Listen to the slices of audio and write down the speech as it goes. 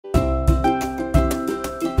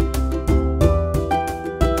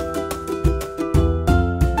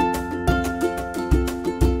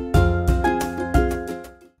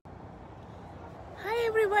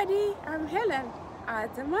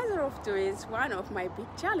mother of twins, one of my big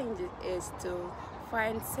challenges is to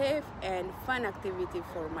find safe and fun activity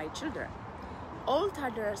for my children. All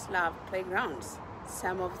toddlers love playgrounds.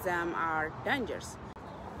 Some of them are dangerous.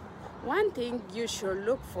 One thing you should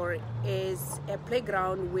look for is a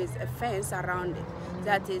playground with a fence around it.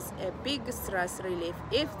 That is a big stress relief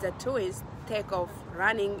if the twins take off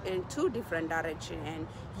running in two different directions and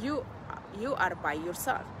you are by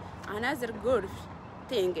yourself. Another good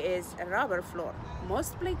thing is a rubber floor.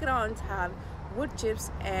 Most playgrounds have wood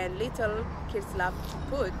chips and little kids love to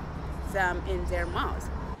put them in their mouths.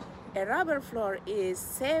 A rubber floor is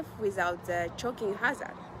safe without the choking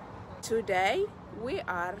hazard. Today we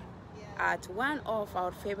are at one of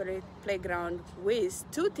our favorite playground with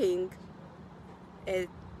two things. It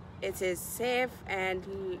is safe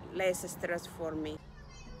and less stress for me.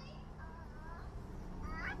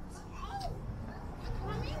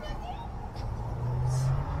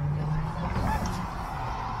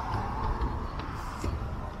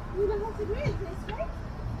 You don't have to do it.